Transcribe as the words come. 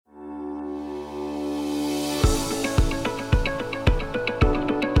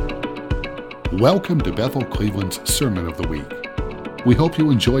Welcome to Bethel Cleveland's Sermon of the Week. We hope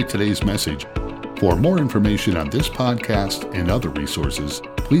you enjoyed today's message. For more information on this podcast and other resources,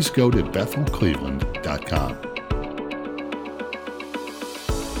 please go to bethelcleveland.com.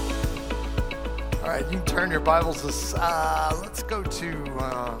 All right, you can turn your Bibles. Let's go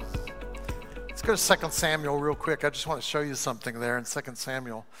to 2 Samuel real quick. I just want to show you something there in 2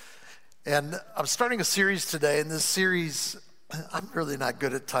 Samuel. And I'm starting a series today, and this series, I'm really not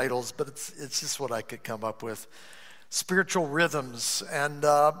good at titles, but it's just what I could come up with. Spiritual rhythms. And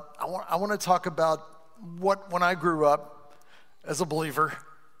I want to talk about when I grew up as a believer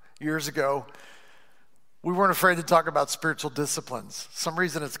years ago, we weren't afraid to talk about spiritual disciplines. Some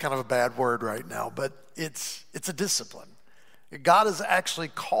reason it's kind of a bad word right now, but it's a discipline. God has actually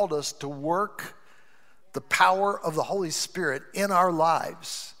called us to work the power of the Holy Spirit in our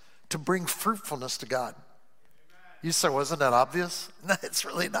lives to bring fruitfulness to God. You say, wasn't that obvious? No, it's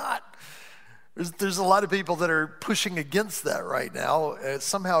really not. There's a lot of people that are pushing against that right now,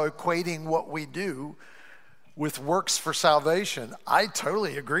 somehow equating what we do with works for salvation. I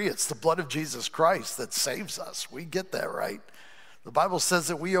totally agree. It's the blood of Jesus Christ that saves us. We get that right. The Bible says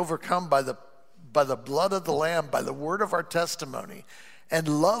that we overcome by the blood of the Lamb, by the word of our testimony,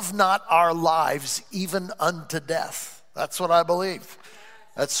 and love not our lives even unto death. That's what I believe.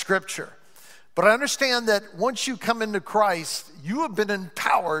 That's scripture. But I understand that once you come into Christ, you have been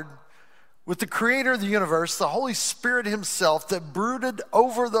empowered with the creator of the universe, the Holy Spirit himself that brooded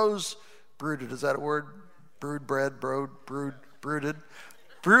over those, brooded, is that a word? Brooded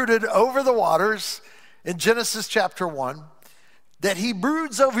over the waters in Genesis chapter 1, that he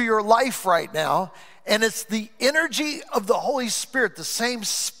broods over your life right now, and it's the energy of the Holy Spirit, the same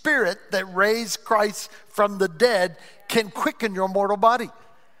Spirit that raised Christ from the dead, can quicken your mortal body.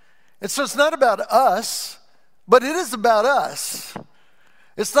 And so it's not about us, but it is about us.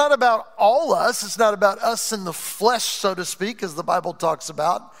 It's not about all us. It's not about us in the flesh, so to speak, as the Bible talks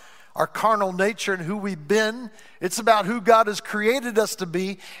about, our carnal nature and who we've been. It's about who God has created us to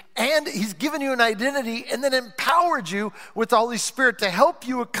be, and he's given you an identity and then empowered you with the Holy Spirit to help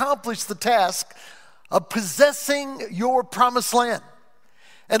you accomplish the task of possessing your promised land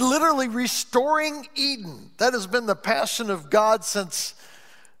and literally restoring Eden. That has been the passion of God since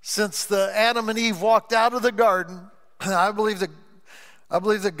the Adam and Eve walked out of the garden. I believe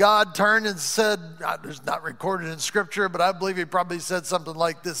that God turned and said, it's not recorded in scripture, but I believe he probably said something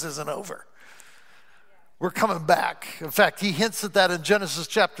like, this isn't over. We're coming back. In fact, he hints at that in Genesis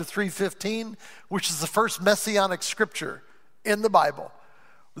chapter 3:15, which is the first messianic scripture in the Bible.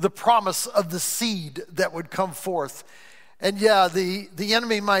 The promise of the seed that would come forth. And yeah, the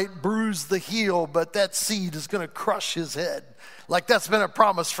enemy might bruise the heel, but that seed is going to crush his head. Like that's been a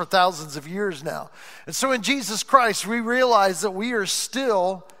promise for thousands of years now. And so in Jesus Christ, we realize that we are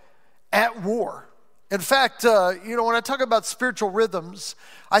still at war. In fact, when I talk about spiritual rhythms,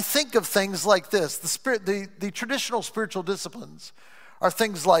 I think of things like this. The traditional spiritual disciplines are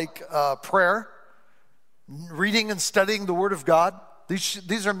things like prayer, reading and studying the Word of God.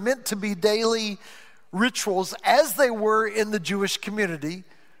 These are meant to be daily rituals as they were in the Jewish community,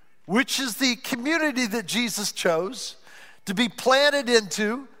 which is the community that Jesus chose to be planted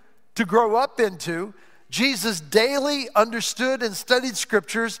into, to grow up into. Jesus daily understood and studied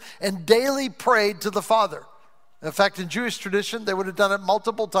scriptures and daily prayed to the Father. In fact, in Jewish tradition, they would have done it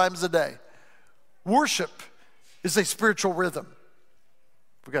multiple times a day. Worship is a spiritual rhythm.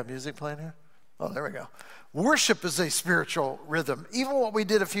 We got music playing here? Oh, there we go. Worship is a spiritual rhythm. Even what we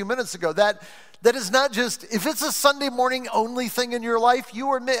did a few minutes ago, that is not just, if it's a Sunday morning only thing in your life, you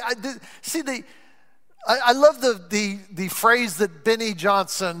are, I love the phrase that Benny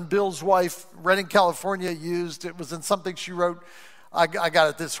Johnson, Bill's wife, Redding, California, used. It was in something she wrote. I got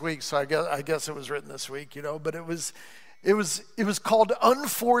it this week, so I guess it was written this week, but it was called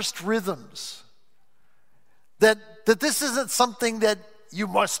unforced rhythms. That this isn't something that you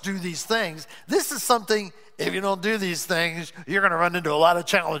must do these things. This is something, if you don't do these things, you're going to run into a lot of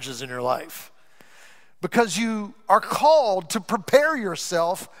challenges in your life. Because you are called to prepare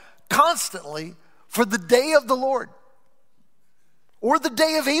yourself constantly for the day of the Lord or the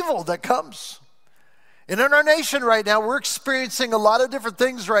day of evil that comes. And in our nation right now, we're experiencing a lot of different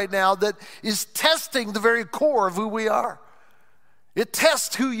things right now that is testing the very core of who we are. It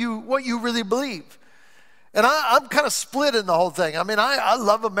tests what you really believe. And I'm kind of split in the whole thing. I mean, I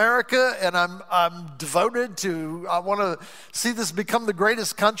love America, and I'm devoted to, I want to see this become the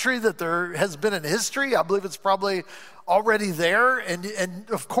greatest country that there has been in history. I believe it's probably already there. And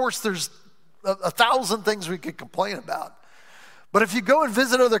of course, there's 1,000 things we could complain about. But if you go and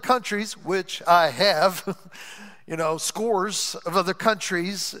visit other countries, which I have, scores of other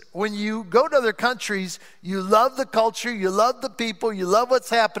countries. When you go to other countries, you love the culture, you love the people, you love what's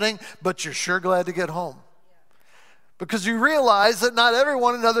happening, but you're sure glad to get home. Because you realize that not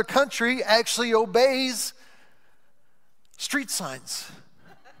everyone in another country actually obeys street signs.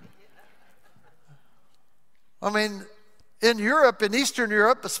 I mean, in Europe, in Eastern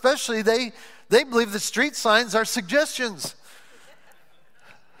Europe especially, they believe that street signs are suggestions.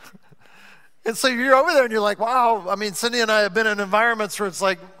 And so you're over there and you're like, wow. I mean, Cindy and I have been in environments where it's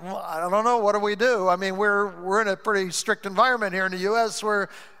like, well, I don't know, what do we do? I mean, we're in a pretty strict environment here in the U.S. where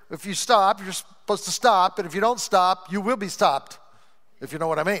if you stop, you're supposed to stop. And if you don't stop, you will be stopped, if you know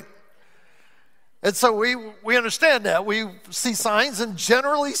what I mean. And so we understand that. We see signs, and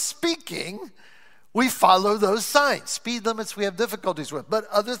generally speaking, we follow those signs. Speed limits we have difficulties with, but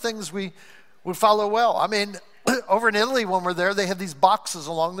other things we follow well. I mean, over in Italy, when we're there, they have these boxes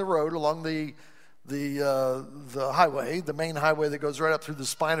along the road, along the highway, the main highway that goes right up through the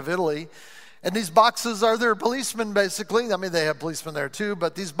spine of Italy. And these boxes are their policemen, basically. I mean, they have policemen there too,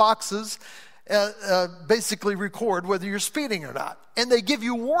 but these boxes basically record whether you're speeding or not. And they give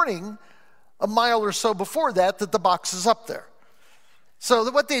you warning a mile or so before that the box is up there. So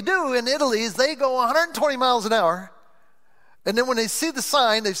what they do in Italy is they go 120 miles an hour, and then when they see the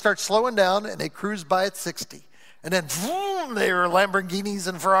sign, they start slowing down and they cruise by at 60. And then boom, their Lamborghinis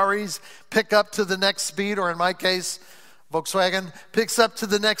and Ferraris pick up to the next speed, or in my case, Volkswagen picks up to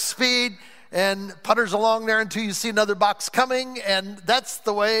the next speed and putters along there until you see another box coming, and that's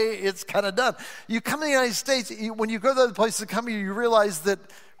the way it's kind of done. You come to the United States, when you go to other places that come here, you realize that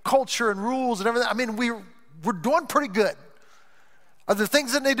culture and rules and everything, I mean, we're doing pretty good. Are there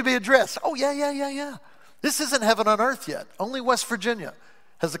things that need to be addressed? Oh, yeah. This isn't heaven on earth yet. Only West Virginia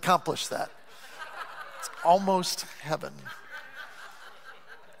has accomplished that. It's almost heaven.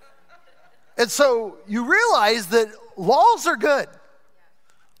 And so you realize that laws are good.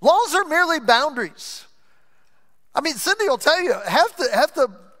 Laws are merely boundaries. I mean, Cindy will tell you, half the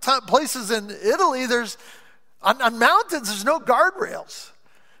places in Italy, on mountains, there's no guardrails.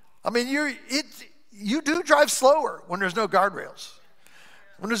 I mean, you do drive slower when there's no guardrails.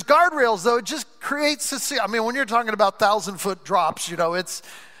 When there's guardrails, though, it just creates when you're talking about 1,000-foot drops,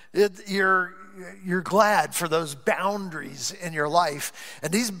 you're glad for those boundaries in your life.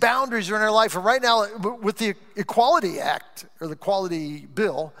 And these boundaries are in our life. And right now, with the Equality Act, or the Equality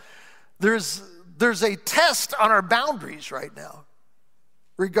Bill, there's a test on our boundaries right now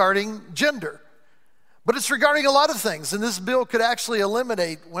regarding gender. But it's regarding a lot of things, and this bill could actually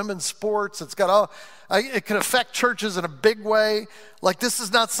eliminate women's sports. It could affect churches in a big way. Like, this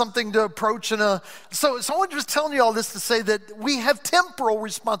is not something to approach so I'm just telling you all this to say that we have temporal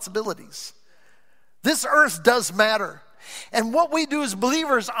responsibilities. This earth does matter, and what we do as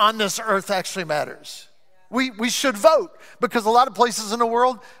believers on this earth actually matters. We should vote, because a lot of places in the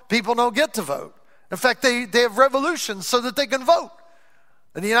world, people don't get to vote. In fact, they have revolutions so that they can vote.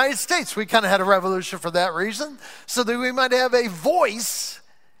 In the United States, we kind of had a revolution for that reason, so that we might have a voice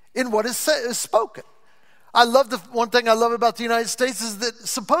in what is spoken. One thing I love about the United States is that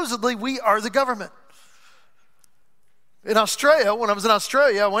supposedly we are the government. In Australia, when I was in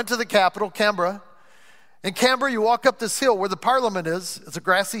Australia, I went to the capital, Canberra. In Canberra, you walk up this hill where the parliament is. It's a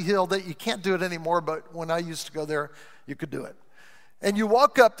grassy hill that you can't do it anymore, but when I used to go there, you could do it. And you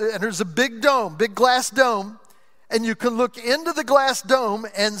walk up there, and there's a big dome, big glass dome, and you can look into the glass dome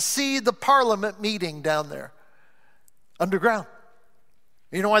and see the parliament meeting down there, underground.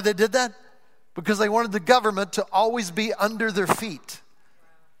 You know why they did that? Because they wanted the government to always be under their feet.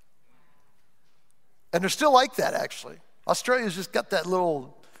 And they're still like that, actually. Australia's just got that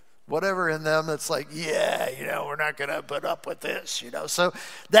little whatever in them that's like, we're not going to put up with this, So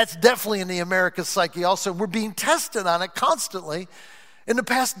that's definitely in the American psyche also. We're being tested on it constantly in the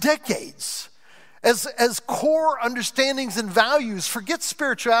past decades. As core understandings and values, forget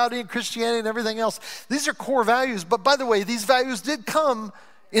spirituality and Christianity and everything else. These are core values. But by the way, these values did come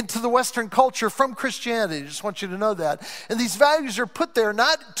into the Western culture from Christianity. I just want you to know that. And these values are put there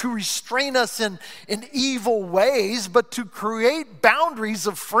not to restrain us in evil ways, but to create boundaries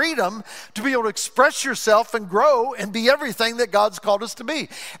of freedom to be able to express yourself and grow and be everything that God's called us to be,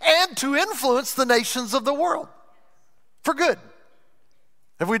 and to influence the nations of the world for good.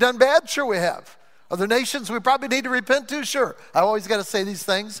 Have we done bad? Sure we have. Other nations we probably need to repent to? Sure. I always got to say these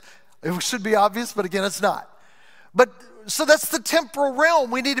things. It should be obvious, but again, it's not. So that's the temporal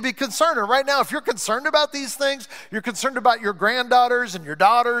realm we need to be concerned in. Right now, if you're concerned about these things, you're concerned about your granddaughters and your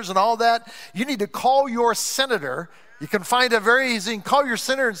daughters and all that, you need to call your senator. You can find it very easy. You can call your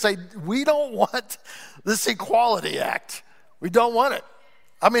senator and say, we don't want this Equality Act. We don't want it.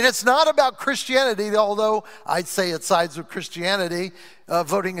 I mean, it's not about Christianity, although I'd say it sides with Christianity,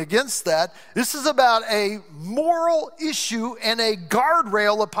 voting against that. This is about a moral issue and a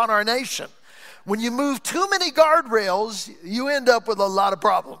guardrail upon our nation. When you move too many guardrails, you end up with a lot of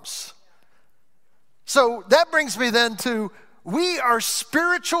problems. So that brings me then to, we are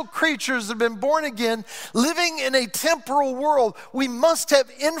spiritual creatures that have been born again, living in a temporal world. We must have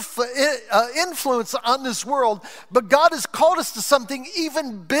influence on this world, but God has called us to something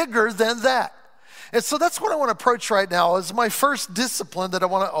even bigger than that. And so that's what I want to approach right now as my first discipline that I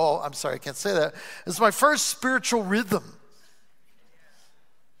want to, I can't say that. It's my first spiritual rhythm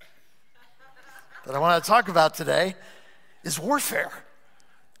that I want to talk about today is warfare.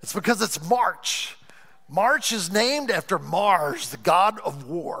 It's because it's March. March is named after Mars, the god of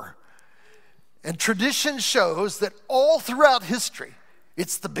war. And tradition shows that all throughout history,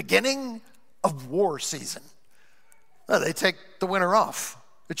 it's the beginning of war season. They take the winter off.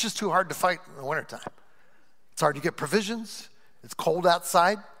 It's just too hard to fight in the wintertime. It's hard to get provisions. It's cold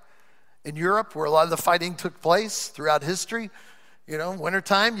outside. In Europe, where a lot of the fighting took place throughout history,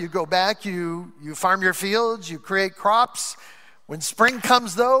 wintertime, you go back, you farm your fields, you create crops. When spring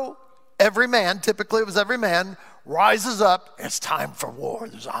comes, though, typically it was every man, rises up. It's time for war.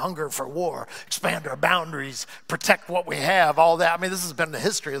 There's a hunger for war. Expand our boundaries, protect what we have, all that. I mean, this has been the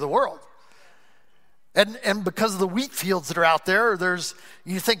history of the world. And because of the wheat fields that are out there,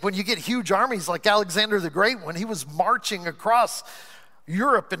 you think when you get huge armies like Alexander the Great, when he was marching across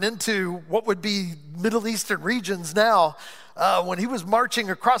Europe and into what would be Middle Eastern regions now, when he was marching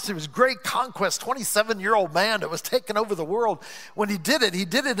across, it was great conquest, 27-year-old man that was taking over the world. When he did it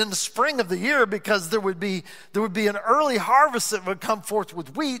in the spring of the year because there would be an early harvest that would come forth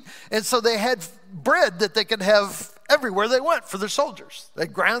with wheat. And so they had bread that they could have everywhere they went for their soldiers. They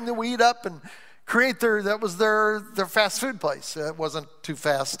ground the wheat up and that was their fast food place. It wasn't too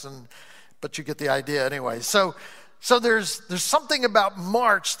fast, but you get the idea anyway. So there's something about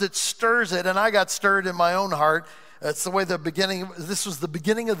March that stirs it, and I got stirred in my own heart. It's the way this was the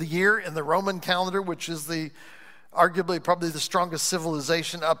beginning of the year in the Roman calendar, which is arguably probably the strongest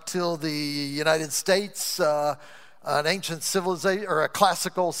civilization up till the United States, an ancient civilization or a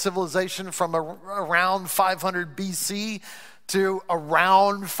classical civilization from around 500 BC to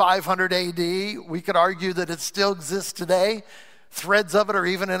around 500 AD. We could argue that it still exists today. Threads of it are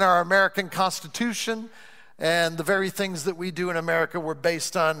even in our American Constitution. And the very things that we do in America were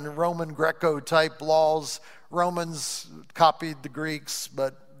based on Roman Greco type laws. Romans copied the Greeks,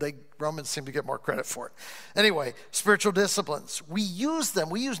 but Romans seem to get more credit for it. Anyway, spiritual disciplines. We use them.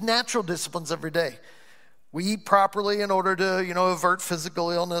 We use natural disciplines every day. We eat properly in order to, avert physical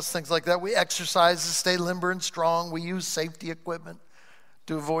illness, things like that. We exercise to stay limber and strong. We use safety equipment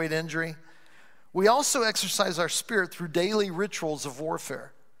to avoid injury. We also exercise our spirit through daily rituals of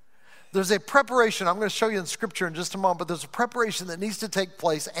warfare. There's a preparation, I'm going to show you in Scripture in just a moment, but there's a preparation that needs to take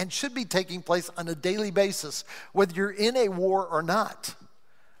place and should be taking place on a daily basis, whether you're in a war or not,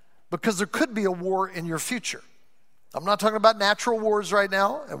 because there could be a war in your future. I'm not talking about natural wars right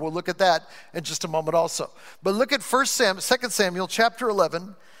now, and we'll look at that in just a moment also. But look at 2 Samuel chapter 11,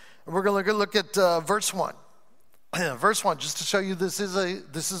 and we're going to look at verse 1. Verse 1, just to show you this is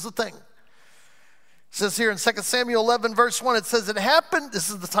a thing. It says here in 2 Samuel 11, verse 1, it says, it happened, this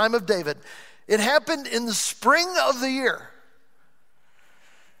is the time of David, it happened in the spring of the year,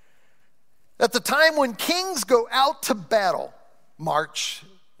 at the time when kings go out to battle. March,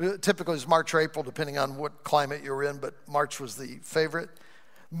 typically it's March or April, depending on what climate you're in, but March was the favorite.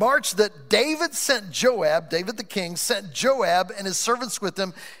 March that David the king, sent Joab and his servants with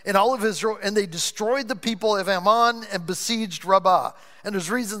him and all of Israel, and they destroyed the people of Ammon and besieged Rabbah. And there's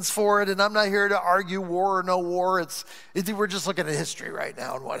reasons for it, and I'm not here to argue war or no war. We're just looking at history right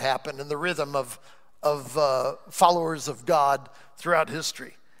now and what happened and the rhythm of followers of God throughout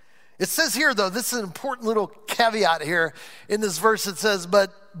history. It says here, though, this is an important little caveat here in this verse. It says,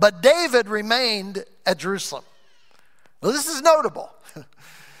 but David remained at Jerusalem. Well, this is notable.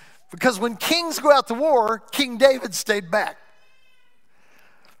 Because when kings go out to war, King David stayed back.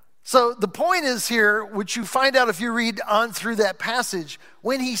 So the point is here, which you find out if you read on through that passage,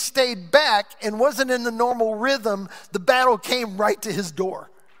 when he stayed back and wasn't in the normal rhythm, the battle came right to his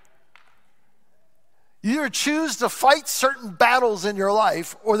door. You either choose to fight certain battles in your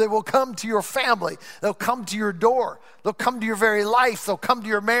life, or they will come to your family. They'll come to your door. They'll come to your very life. They'll come to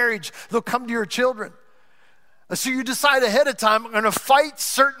your marriage. They'll come to your children. So you decide ahead of time, I'm going to fight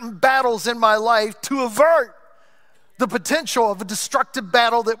certain battles in my life to avert the potential of a destructive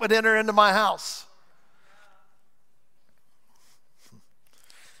battle that would enter into my house.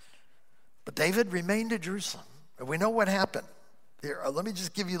 But David remained at Jerusalem, and we know what happened. Here, let me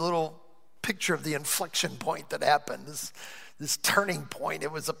just give you a little picture of the inflection point that happened, this turning point.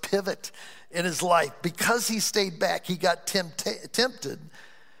 It was a pivot in his life. Because he stayed back, he got tempted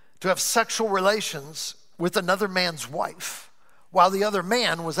to have sexual relations with another man's wife while the other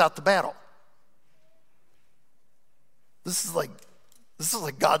man was out to battle. This is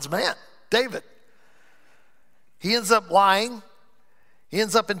like God's man, David. He ends up lying. He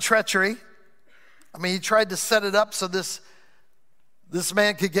ends up in treachery. I mean, he tried to set it up so this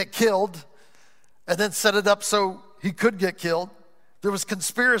man could get killed, and then set it up so he could get killed. There was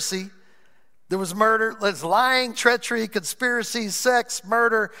conspiracy. There was murder. There's lying, treachery, conspiracy, sex,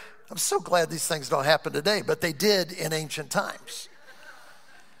 murder. I'm so glad these things don't happen today, but they did in ancient times.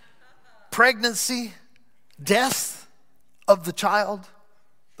 Pregnancy, death of the child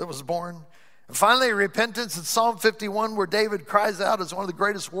that was born. And finally, repentance in Psalm 51, where David cries out as one of the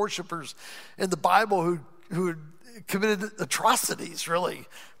greatest worshipers in the Bible who had committed atrocities, really,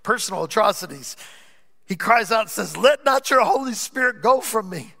 personal atrocities. He cries out and says, "Let not your Holy Spirit go from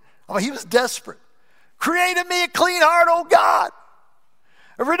me." I mean, he was desperate. "Create in me a clean heart, O God,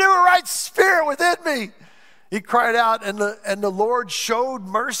 and renew a right spirit within me." He cried out, and the Lord showed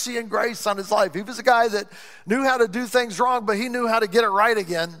mercy and grace on his life. He was a guy that knew how to do things wrong, but he knew how to get it right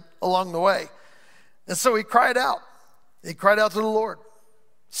again along the way. And so he cried out. He cried out to the Lord.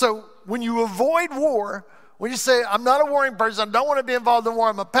 So when you avoid war, when you say, "I'm not a warring person, I don't want to be involved in war,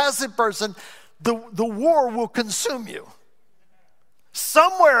 I'm a passive person," the war will consume you.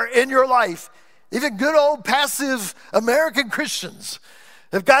 Somewhere in your life, even good old passive American Christians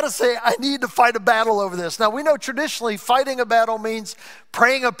have got to say, "I need to fight a battle over this." Now, we know traditionally fighting a battle means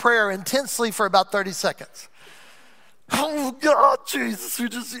praying a prayer intensely for about 30 seconds. "Oh, God, Jesus."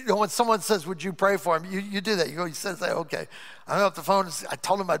 When someone says, "Would you pray for him?" You do that. You say, "Okay." I hung up the phone. I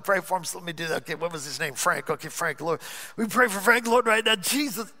told him I'd pray for him, so let me do that. Okay, what was his name? Frank. Okay, Frank, Lord. We pray for Frank, Lord, right now.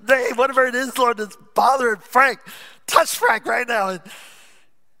 Jesus' name, whatever it is, Lord, that's bothering Frank. Touch Frank right now.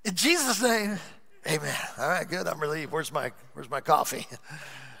 In Jesus' name, amen. All right, good. I'm relieved. Where's my coffee?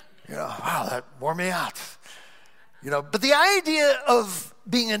 Wow, that wore me out. But the idea of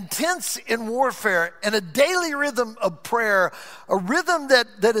being intense in warfare and a daily rhythm of prayer, a rhythm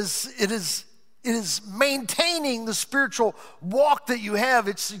that is maintaining the spiritual walk that you have.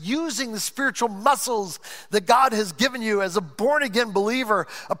 It's using the spiritual muscles that God has given you as a born-again believer,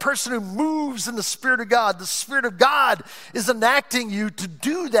 a person who moves in the Spirit of God. The Spirit of God is enacting you to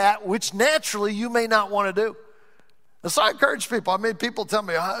do that which naturally you may not want to do. And so I encourage people. I mean, people tell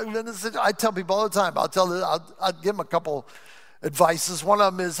me, I tell people all the time, I'll give them a couple advices. One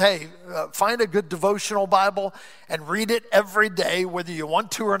of them is, hey, find a good devotional Bible and read it every day, whether you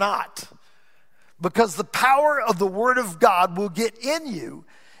want to or not. Because the power of the Word of God will get in you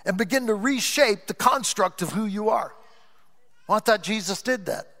and begin to reshape the construct of who you are. Well, I thought Jesus did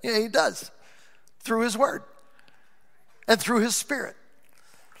that. Yeah, he does. Through his Word and through his Spirit.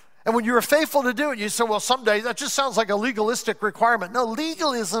 And when you're faithful to do it, you say, "Well, someday," that just sounds like a legalistic requirement. No,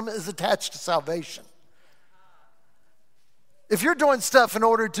 legalism is attached to salvation. If you're doing stuff in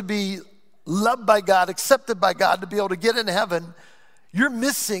order to be loved by God, accepted by God, to be able to get into heaven, you're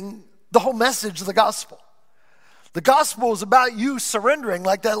missing the whole message of the gospel. The gospel is about you surrendering,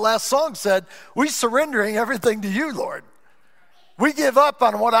 like that last song said, "We surrendering everything to you, Lord. We give up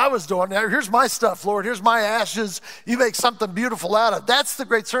on what I was doing. Here's my stuff, Lord. Here's my ashes. You make something beautiful out of it." That's the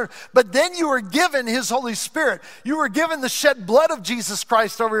great surrender. But then you were given his Holy Spirit. You were given the shed blood of Jesus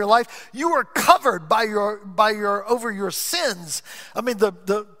Christ over your life. You were covered by over your sins. I mean,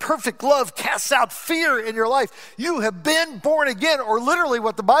 the perfect love casts out fear in your life. You have been born again, or literally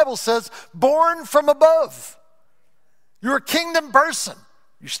what the Bible says, born from above. You're a kingdom person.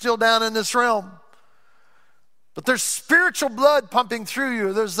 You're still down in this realm. But there's spiritual blood pumping through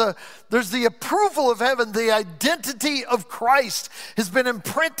you. There's the approval of heaven. The identity of Christ has been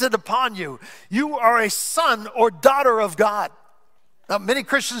imprinted upon you. You are a son or daughter of God. Now, many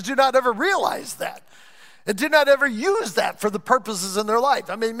Christians do not ever realize that and do not ever use that for the purposes in their life.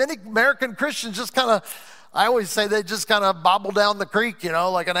 I mean, many American Christians just kind of, I always say they just kind of bobble down the creek,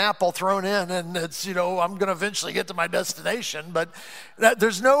 like an apple thrown in, and it's, I'm going to eventually get to my destination. But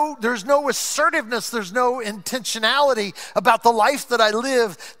there's no assertiveness, there's no intentionality about the life that I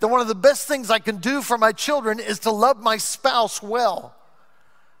live. That one of the best things I can do for my children is to love my spouse well.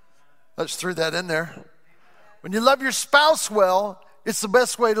 I just threw that in there. When you love your spouse well, it's the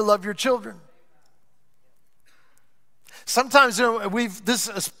best way to love your children. Sometimes,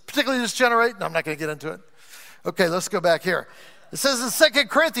 particularly this generation, I'm not going to get into it. Okay, let's go back here. It says in 2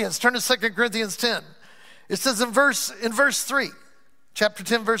 Corinthians, turn to 2 Corinthians 10. It says in verse 3, chapter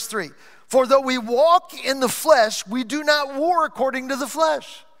 10, verse 3, For though we walk in the flesh, we do not war according to the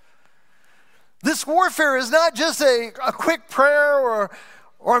flesh. This warfare is not just a quick prayer or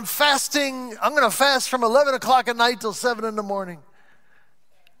I'm fasting. I'm going to fast from 11 o'clock at night till 7 in the morning.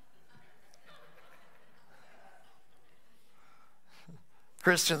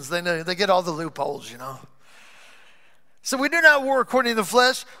 Christians, they know, they get all the loopholes, you know. So we do not war according to the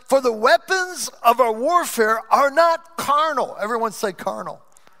flesh, for the weapons of our warfare are not carnal. Everyone say carnal.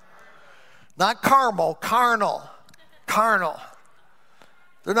 Not caramel, carnal. Carnal.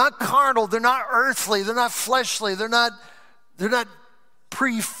 They're not carnal, they're not earthly, they're not fleshly, they're not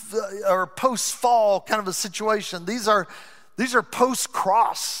pre or post-fall kind of a situation. These are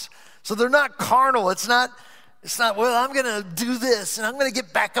post-cross. So they're not carnal. It's not, well, I'm going to do this and I'm going to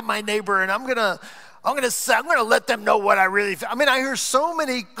get back at my neighbor and I'm going to let them know what I really feel. I mean, I hear so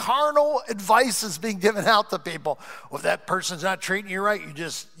many carnal advices being given out to people. Well, if that person's not treating you right, you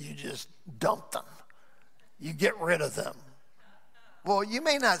just dump them. You get rid of them. Well, you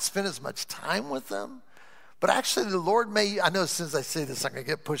may not spend as much time with them, but actually the Lord may, I know as soon as I say this, I'm going to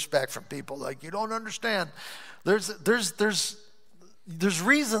get pushed back from people like, you don't understand. There's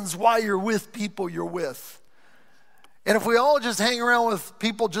reasons why you're with people you're with. And if we all just hang around with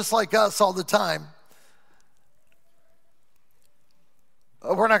people just like us all the time,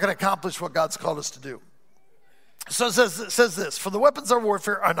 we're not going to accomplish what God's called us to do. So it says this, for the weapons of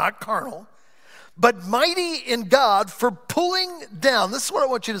warfare are not carnal, but mighty in God for pulling down. This is what I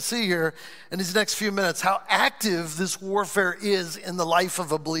want you to see here in these next few minutes, how active this warfare is in the life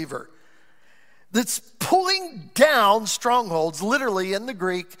of a believer. That's pulling down strongholds, literally in the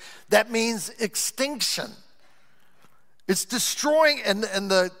Greek, that means extinction. It's destroying, and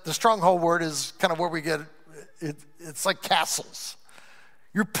the stronghold word is kind of where we get it. It's like castles.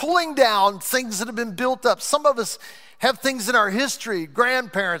 You're pulling down things that have been built up. Some of us have things in our history,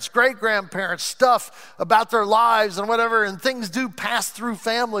 grandparents, great-grandparents, stuff about their lives and whatever, and things do pass through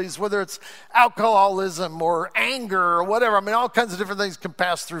families, whether it's alcoholism or anger or whatever. I mean, all kinds of different things can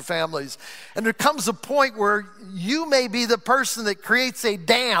pass through families. And there comes a point where you may be the person that creates a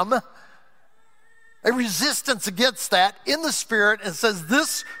dam, a resistance against that in the spirit and says,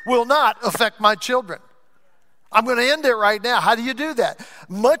 this will not affect my children. I'm going to end it right now. How do you do that?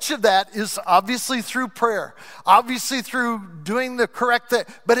 Much of that is obviously through prayer, obviously through doing the correct thing,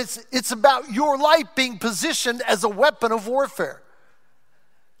 but it's about your life being positioned as a weapon of warfare.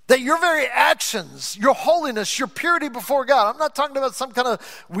 That your very actions, your holiness, your purity before God, I'm not talking about some kind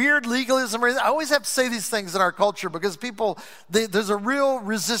of weird legalism or anything. I always have to say these things in our culture because people, there's a real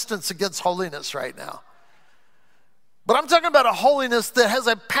resistance against holiness right now. But I'm talking about a holiness that has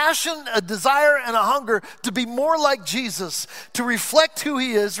a passion, a desire, and a hunger to be more like Jesus, to reflect who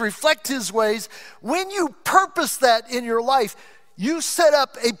he is, reflect his ways. When you purpose that in your life, you set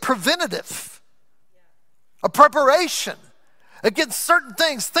up a preventative, a preparation against certain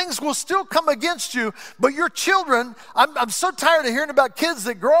things. Things will still come against you, but your children, I'm so tired of hearing about kids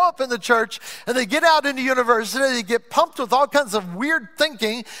that grow up in the church and they get out into university, they get pumped with all kinds of weird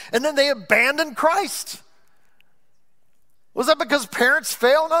thinking, and then they abandon Christ. Was that because parents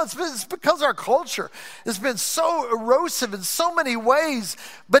fail? No, it's because our culture has been so erosive in so many ways.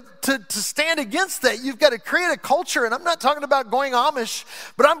 But to stand against that, you've got to create a culture. And I'm not talking about going Amish,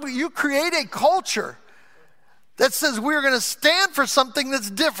 but you create a culture that says we're going to stand for something that's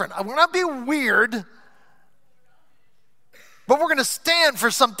different. We're not being weird, but we're going to stand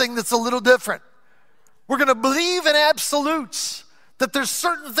for something that's a little different. We're going to believe in absolutes, that there's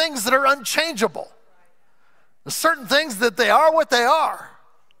certain things that are unchangeable. There's certain things that they are what they are.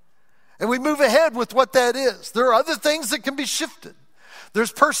 And we move ahead with what that is. There are other things that can be shifted.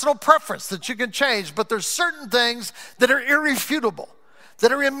 There's personal preference that you can change, but there's certain things that are irrefutable,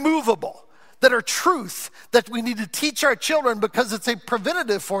 that are immovable, that are truth, that we need to teach our children because it's a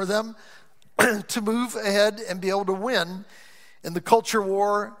preventative for them to move ahead and be able to win in the culture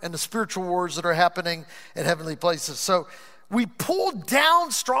war and the spiritual wars that are happening in heavenly places. So we pull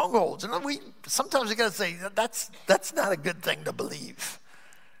down strongholds. And sometimes you got to say, that's not a good thing to believe.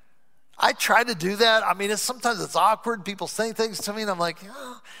 I try to do that. I mean, sometimes it's awkward. People say things to me, and I'm like,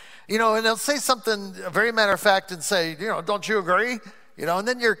 oh. And they'll say something very matter of fact and say, don't you agree? And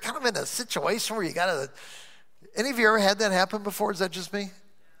then you're kind of in a situation where you got to, any of you ever had that happen before? Is that just me?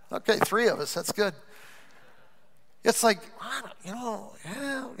 Okay, 3 of us. That's good. It's like,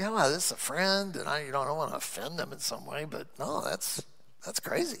 this is a friend, and I don't want to offend them in some way, but no, that's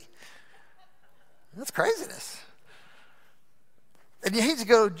crazy. That's craziness. And you hate to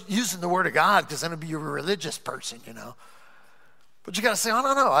go using the word of God because then it'll be you're a religious person, But you got to say, oh,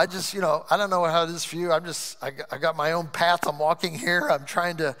 no, I just, I don't know how it is for you. I got my own path. I'm walking here. I'm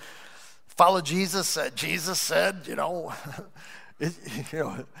trying to follow Jesus. Jesus said,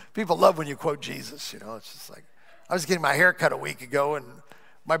 people love when you quote Jesus. It's just like, I was getting my hair cut a week ago, and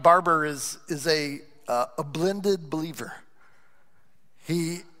my barber is a blended believer.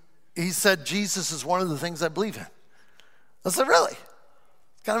 He said Jesus is one of the things I believe in. I said, really?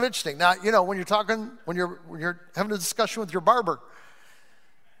 It's kind of interesting. Now, when you're having a discussion with your barber,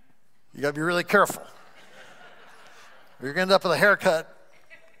 you got to be really careful. You're going to end up with a haircut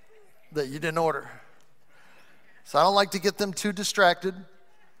that you didn't order. So I don't like to get them too distracted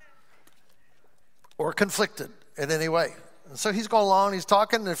or conflicted in any way. And so he's going along, he's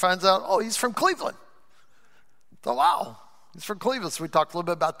talking, and he finds out, oh, he's from Cleveland. So, wow, he's from Cleveland. So we talked a little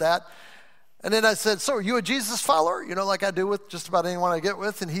bit about that. And then I said, so are you a Jesus follower? Like I do with just about anyone I get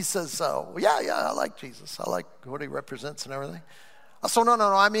with. And he says, well, yeah, I like Jesus. I like what he represents and everything. I said, no.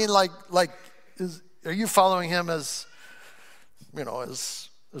 I mean, are you following him as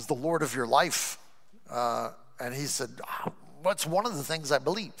the Lord of your life? And he said, what's one of the things I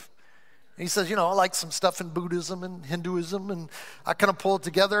believe? And he says, I like some stuff in Buddhism and Hinduism, and I kind of pull it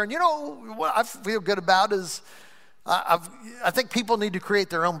together. And what I feel good about is I think people need to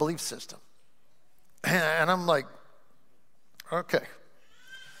create their own belief system. And I'm like, okay,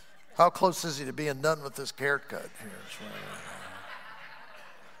 how close is he to being done with this haircut here?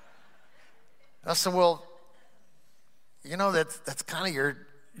 I said, well, that's kind of you're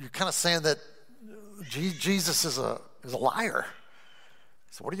kind of saying that Jesus is a liar.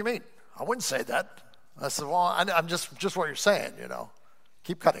 He said, what do you mean? I wouldn't say that. I said, well, I'm just what you're saying,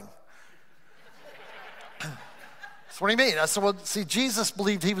 Keep cutting. So what do you mean? I said, well, see, Jesus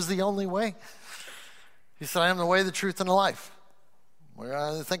believed he was the only way. He said, I am the way, the truth, and the life. Well,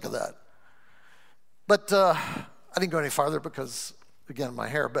 I didn't think of that. But I didn't go any farther because, again, my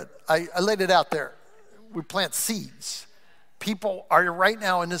hair. But I laid it out there. We plant seeds. People are right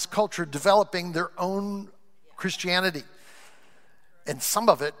now in this culture developing their own Christianity. And some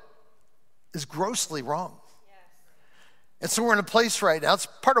of it is grossly wrong. And so we're in a place right now. It's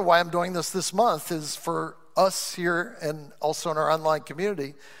part of why I'm doing this month is for us here and also in our online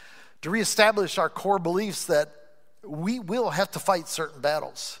community to reestablish our core beliefs that we will have to fight certain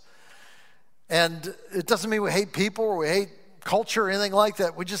battles. And it doesn't mean we hate people or we hate culture or anything like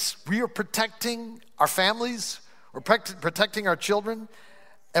that. We are protecting our families. We're protecting our children.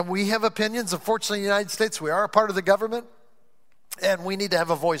 And we have opinions. Unfortunately, in the United States, we are a part of the government. And we need to have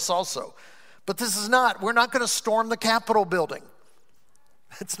a voice also. But we're not going to storm the Capitol building.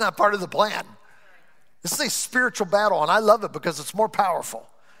 It's not part of the plan. This is a spiritual battle, and I love it because it's more powerful.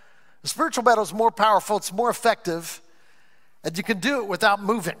 The spiritual battle is more powerful, it's more effective, and you can do it without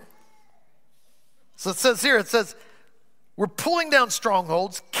moving. So it says, we're pulling down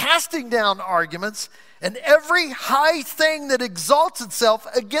strongholds, casting down arguments, and every high thing that exalts itself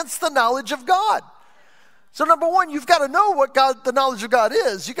against the knowledge of God. So number one, you've got to know what the knowledge of God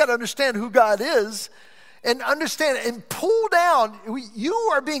is. You've got to understand who God is and understand and pull down. You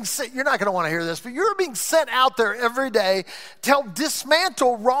are being sent, you're not going to want to hear this, but you're being sent out there every day to help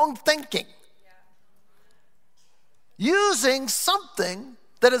dismantle wrong thinking. Using something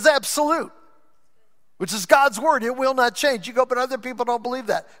that is absolute, which is God's word. It will not change. You go, but other people don't believe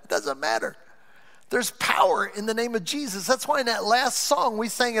that. It doesn't matter. There's power in the name of Jesus. That's why in that last song we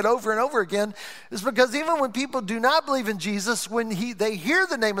sang it over and over again, is because even when people do not believe in Jesus, when they hear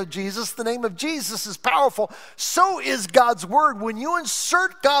the name of Jesus is powerful. So is God's word. When you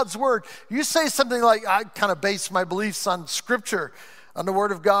insert God's word, you say something like, I kind of base my beliefs on scripture, on the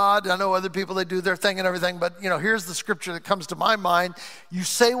word of God. I know other people, they do their thing and everything, but here's the scripture that comes to my mind. You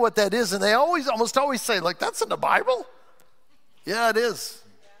say what that is, and they almost always say, like, that's in the Bible? Yeah, it is.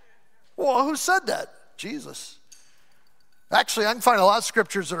 Well, who said that? Jesus. Actually, I can find a lot of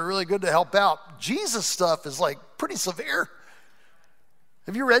scriptures that are really good to help out. Jesus stuff is like pretty severe.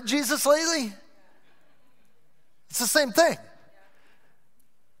 Have you read Jesus lately? It's the same thing.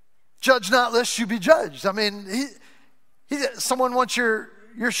 Judge not lest you be judged. I mean, someone wants your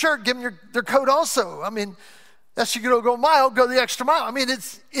shirt, give them their coat also. I mean, yes, you go a mile, go the extra mile. I mean,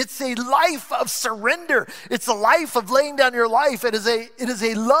 it's a life of surrender. It's a life of laying down your life. It is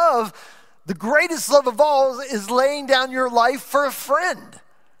a love. The greatest love of all is laying down your life for a friend.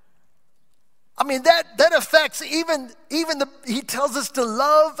 I mean, that affects he tells us to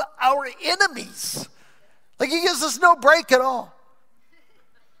love our enemies. Like, he gives us no break at all.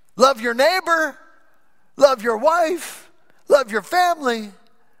 Love your neighbor, love your wife, love your family,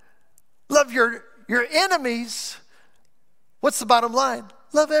 love your enemies. What's the bottom line?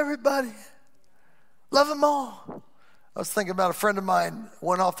 Love everybody. Love them all. I was thinking about a friend of mine,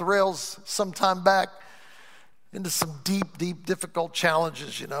 went off the rails some time back. into some deep, difficult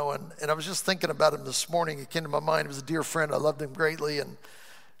challenges, you know. And I was just thinking about him this morning. He came to my mind. He was a dear friend. I loved him greatly. And,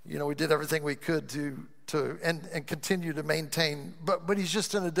 you know, we did everything we could to continue to maintain. But he's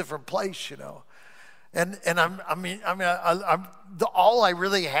just in a different place, you know. And all I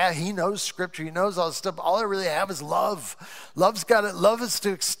really have, he knows Scripture. He knows all this stuff. All I really have is love. Love is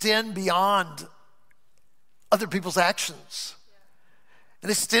to extend beyond other people's actions. And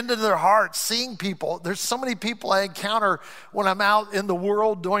extend into their hearts, seeing people. There's so many people I encounter when I'm out in the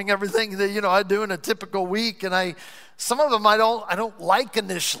world doing everything that, you know, I do in a typical week. And some of them I don't like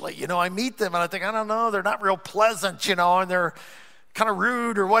initially. You know, I meet them and I think, I don't know, they're not real pleasant, you know, and they're kind of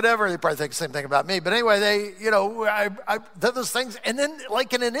rude or whatever. They probably think the same thing about me. But anyway, they, you know, I do those things. And then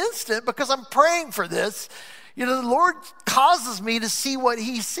like in an instant, because I'm praying for this, you know, the Lord causes me to see what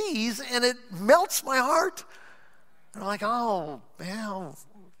he sees and it melts my heart. And I'm like, oh, man,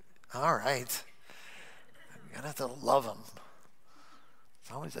 all right. I'm going to have to love them.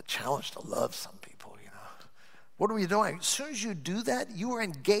 It's always a challenge to love some people, you know. What are we doing? As soon as you do that, you are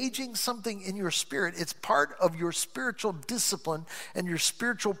engaging something in your spirit. It's part of your spiritual discipline and your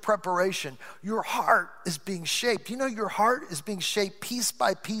spiritual preparation. Your heart is being shaped. You know, your heart is being shaped piece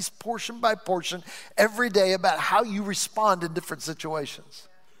by piece, portion by portion, every day about how you respond in different situations.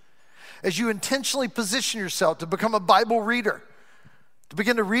 As you intentionally position yourself to become a Bible reader, to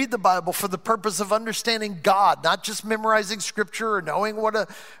begin to read the Bible for the purpose of understanding God, not just memorizing Scripture or knowing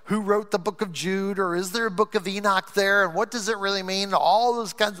who wrote the book of Jude, or is there a book of Enoch there, and what does it really mean, all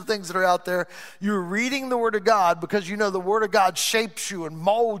those kinds of things that are out there. You're reading the Word of God because you know the Word of God shapes you and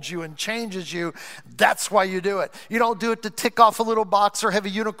molds you and changes you. That's why you do it. You don't do it to tick off a little box or have a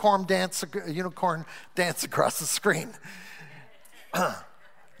unicorn dance across the screen.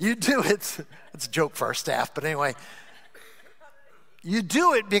 You do it, it's a joke for our staff, but anyway, you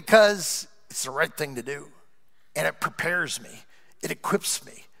do it because it's the right thing to do. And it prepares me, it equips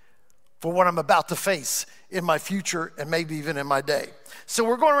me for what I'm about to face in my future and maybe even in my day. So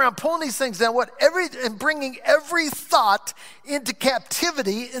we're going around pulling these things down, and bringing every thought into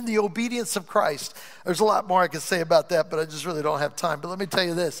captivity in the obedience of Christ. There's a lot more I could say about that, but I just really don't have time. But let me tell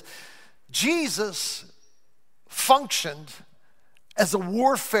you this. Jesus functioned as a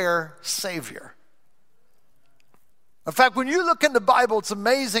warfare savior. In fact, when you look in the Bible, it's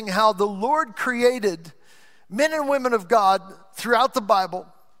amazing how the Lord created men and women of God throughout the Bible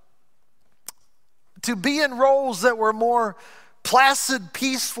to be in roles that were more placid,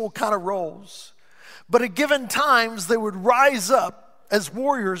 peaceful kind of roles. But at given times, they would rise up as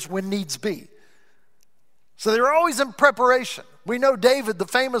warriors when needs be. So they were always in preparation. We know David, the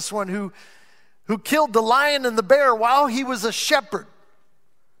famous one, who killed the lion and the bear while he was a shepherd.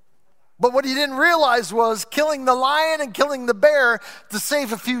 But what he didn't realize was killing the lion and killing the bear to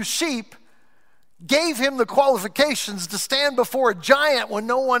save a few sheep gave him the qualifications to stand before a giant when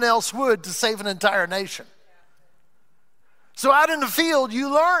no one else would, to save an entire nation. So out in the field,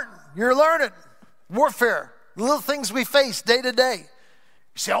 you're learning warfare, the little things we face day to day.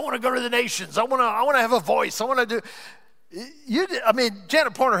 You say, I want to go to the nations. I want to have a voice. I want to do.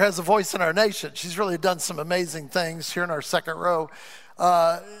 Janet Porter has a voice in our nation. She's really done some amazing things here in our second row.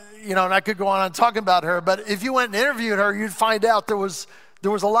 And I could go on talking about her, but if you went and interviewed her, you'd find out there was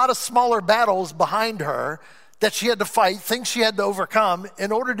a lot of smaller battles behind her that she had to fight, things she had to overcome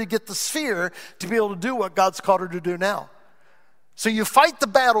in order to get the sphere to be able to do what God's called her to do now. So you fight the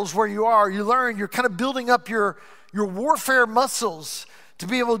battles where you are, you learn, you're kind of building up your warfare muscles to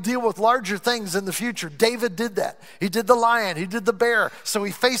be able to deal with larger things in the future. David did that. He did the lion, he did the bear. So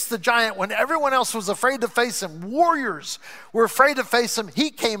he faced the giant when everyone else was afraid to face him. Warriors were afraid to face him. He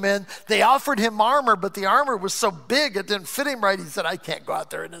came in, they offered him armor, but the armor was so big it didn't fit him right. He said, I can't go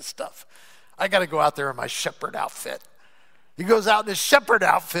out there in this stuff. I got to go out there in my shepherd outfit. He goes out in his shepherd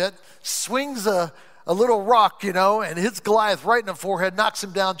outfit, swings a little rock, and hits Goliath right in the forehead, knocks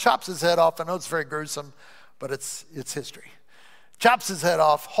him down, chops his head off. I know it's very gruesome, but it's history. Chops his head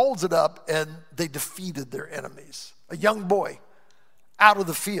off, holds it up, and they defeated their enemies. A young boy out of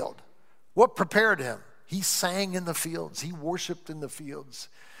the field. What prepared him? He sang in the fields. He worshiped in the fields.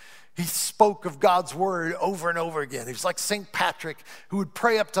 He spoke of God's word over and over again. He was like St. Patrick, who would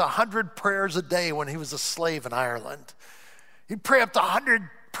pray up to 100 prayers a day when he was a slave in Ireland. He'd pray up to 100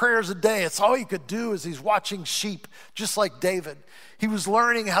 prayers a day. It's all he could do as he's watching sheep, just like David. He was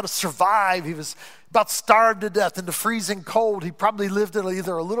learning how to survive. He was about starved to death in the freezing cold. He probably lived in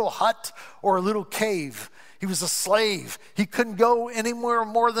either a little hut or a little cave. He was a slave. He couldn't go anywhere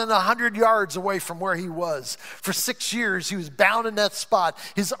more than 100 yards away from where he was. For 6 years, he was bound in that spot.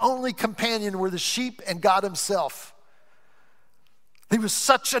 His only companion were the sheep and God himself. He was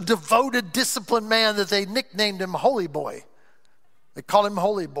such a devoted, disciplined man that they nicknamed him Holy Boy. They called him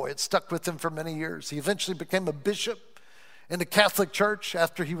Holy Boy. It stuck with him for many years. He eventually became a bishop in the Catholic Church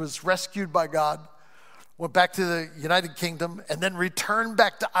after he was rescued by God, went back to the United Kingdom, and then returned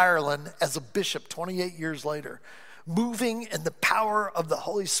back to Ireland as a bishop 28 years later, moving in the power of the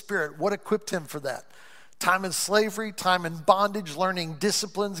Holy Spirit. What equipped him for that? Time in slavery, time in bondage, learning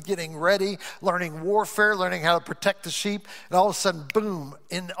disciplines, getting ready, learning warfare, learning how to protect the sheep. And all of a sudden, boom,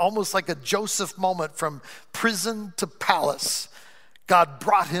 in almost like a Joseph moment, from prison to palace, God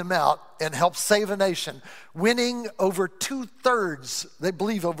brought him out and helped save a nation, winning over 2/3, they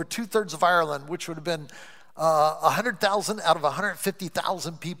believe over 2/3 of Ireland, which would have been 100,000 out of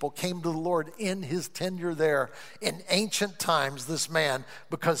 150,000 people came to the Lord in his tenure there in ancient times, this man,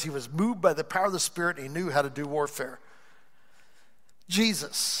 because he was moved by the power of the Spirit and he knew how to do warfare.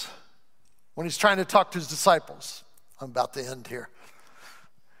 Jesus, when he's trying to talk to his disciples, I'm about to end here.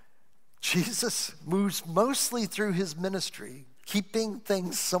 Jesus moves mostly through his ministry, keeping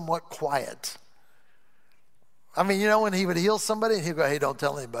things somewhat quiet. I mean, you know, when he would heal somebody, he'd go, hey, don't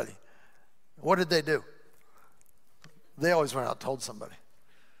tell anybody. What did they do? They always went out and told somebody.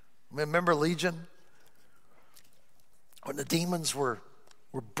 Remember Legion? When the demons were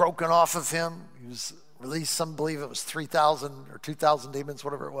broken off of him, he was released. Some believe it was 3,000 or 2,000 demons,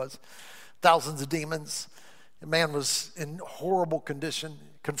 whatever it was. Thousands of demons. The man was in horrible condition,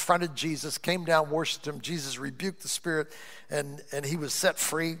 confronted Jesus, came down, worshiped him. Jesus rebuked the spirit, and he was set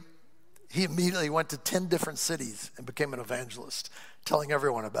free. He immediately went to 10 different cities and became an evangelist, telling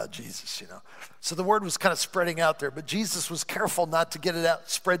everyone about Jesus, you know. So the word was kind of spreading out there, but Jesus was careful not to get it out,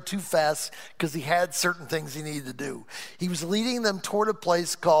 spread too fast, because he had certain things he needed to do. He was leading them toward a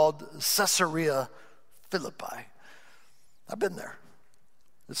place called Caesarea Philippi. I've been there.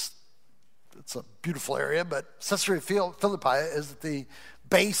 It's a beautiful area, but Caesarea Philippi is at the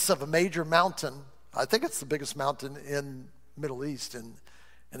base of a major mountain. I think it's the biggest mountain in Middle East, in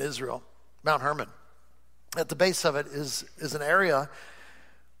Israel, Mount Hermon. At the base of it is an area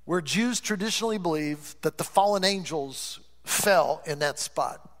where Jews traditionally believe that the fallen angels fell in that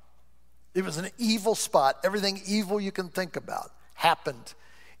spot. It was an evil spot. Everything evil you can think about happened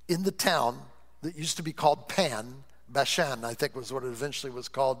in the town that used to be called Bashan, I think was what it eventually was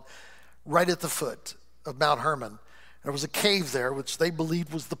called, right at the foot of Mount Hermon. There was a cave there, which they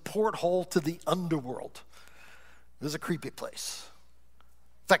believed was the porthole to the underworld. It was a creepy place.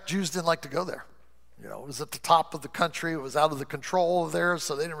 In fact, Jews didn't like to go there. You know, it was at the top of the country. It was out of the control of theirs,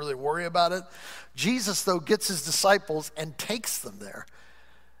 so they didn't really worry about it. Jesus, though, gets his disciples and takes them there.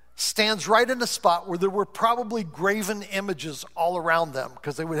 Stands right in a spot where there were probably graven images all around them,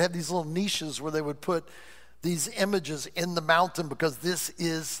 because they would have these little niches where they would put these images in the mountain, because this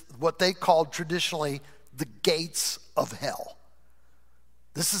is what they called traditionally the gates of hell.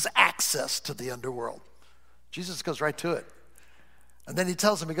 This is access to the underworld. Jesus goes right to it. And then he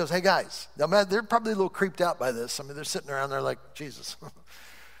tells them, he goes, hey guys, now man, they're probably a little creeped out by this. I mean, they're sitting around there like, Jesus,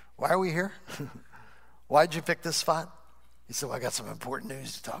 why are we here? Why'd you pick this spot? He said, well, I got some important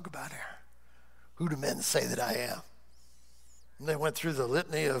news to talk about here. Who do men say that I am? And they went through the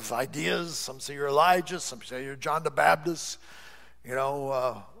litany of ideas. Some say you're Elijah, some say you're John the Baptist. You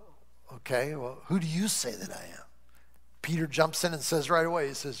know, okay, well, who do you say that I am? Peter jumps in and says right away,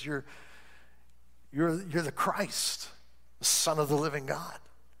 he says, you're the Christ, the Son of the living God.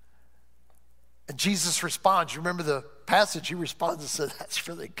 And Jesus responds. You remember the passage? He responds and says, that's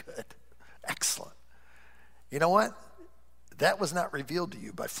really good. Excellent. You know what? That was not revealed to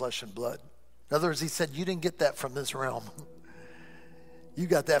you by flesh and blood. In other words, he said, you didn't get that from this realm. You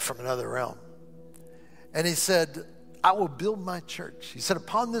got that from another realm. And he said, I will build my church. He said,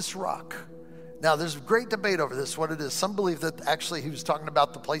 upon this rock. Now, there's great debate over this, what it is. Some believe that actually he was talking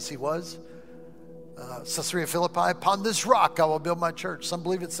about the place he was, Caesarea Philippi. Upon this rock, I will build my church. Some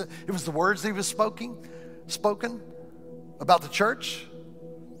believe it was the words he was spoken about the church.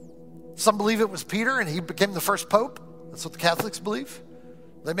 Some believe it was Peter and he became the first pope. That's what the Catholics believe.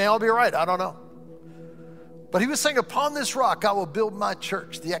 They may all be right. I don't know. But he was saying, upon this rock, I will build my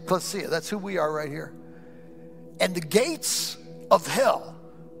church, the ecclesia. That's who we are right here. And the gates of hell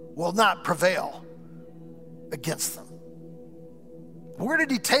will not prevail against them. Where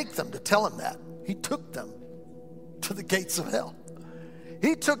did he take them to tell him that? He took them to the gates of hell.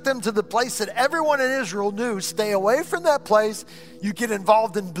 He took them to the place that everyone in Israel knew, stay away from that place. You get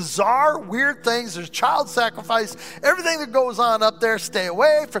involved in bizarre, weird things. There's child sacrifice. Everything that goes on up there, stay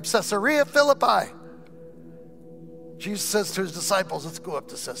away from Caesarea Philippi. Jesus says to his disciples, let's go up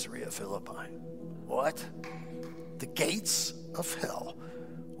to Caesarea Philippi. What? The gates of hell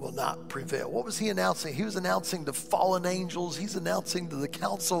will will not prevail. What was he announcing? He was announcing to fallen angels. He's announcing to the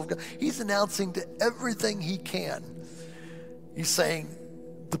council of God. He's announcing to everything he can. He's saying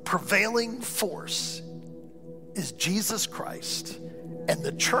the prevailing force is Jesus Christ and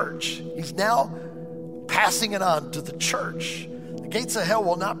the church. He's now passing it on to the church. The gates of hell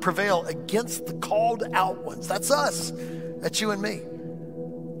will not prevail against the called out ones. That's us. That's you and me.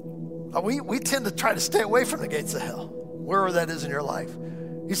 We tend to try to stay away from the gates of hell, wherever that is in your life.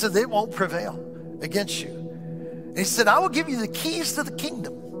 He said, they won't prevail against you. And he said, I will give you the keys to the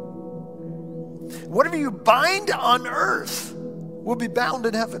kingdom. Whatever you bind on earth will be bound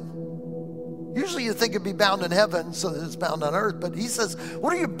in heaven. Usually you think it'd be bound in heaven so that it's bound on earth. But he says,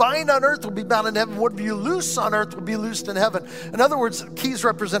 whatever you bind on earth will be bound in heaven. Whatever you loose on earth will be loosed in heaven. In other words, keys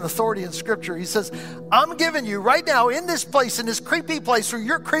represent authority in Scripture. He says, I'm giving you right now in this place, in this creepy place where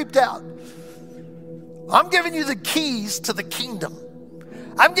you're creeped out, I'm giving you the keys to the kingdom.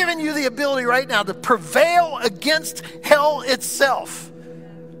 I'm giving you the ability right now to prevail against hell itself.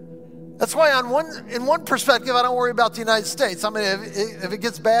 That's why in one perspective, I don't worry about the United States. I mean, if it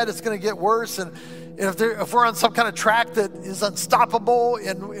gets bad, it's going to get worse. And if we're on some kind of track that is unstoppable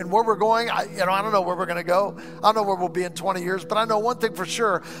in where we're going, I don't know where we're going to go. I don't know where we'll be in 20 years. But I know one thing for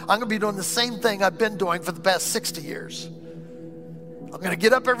sure. I'm going to be doing the same thing I've been doing for the past 60 years. I'm going to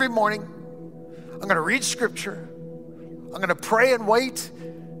get up every morning. I'm going to read Scripture. I'm going to pray and wait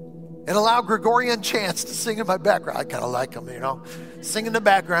and allow Gregorian chants to sing in my background. I kind of like them, sing in the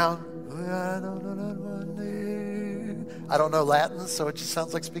background. I don't know Latin, so it just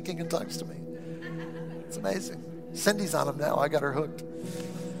sounds like speaking in tongues to me. It's amazing. Cindy's on them now. I got her hooked.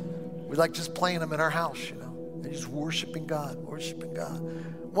 We like just playing them in our house, and just worshiping God, worshiping God.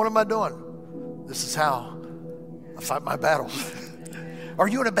 What am I doing? This is how I fight my battles. Are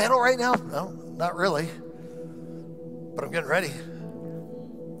you in a battle right now? No, not really. But I'm getting ready.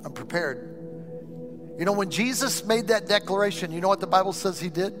 I'm prepared. When Jesus made that declaration, you know what the Bible says he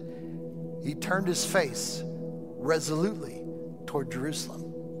did? He turned his face resolutely toward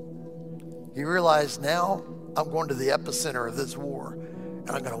Jerusalem. He realized, now I'm going to the epicenter of this war, and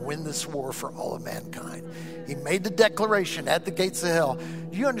I'm going to win this war for all of mankind. He made the declaration at the gates of hell.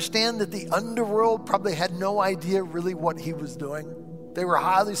 Do you understand that the underworld probably had no idea really what he was doing? They were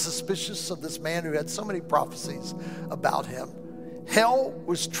highly suspicious of this man who had so many prophecies about him. Hell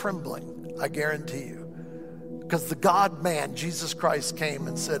was trembling, I guarantee you. Because the God-man, Jesus Christ, came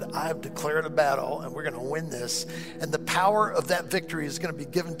and said, I have declared a battle and we're going to win this. And the power of that victory is going to be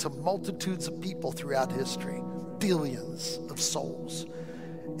given to multitudes of people throughout history, billions of souls,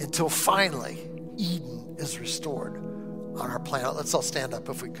 until finally Eden is restored on our planet. Let's all stand up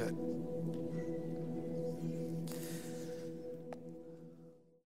if we could.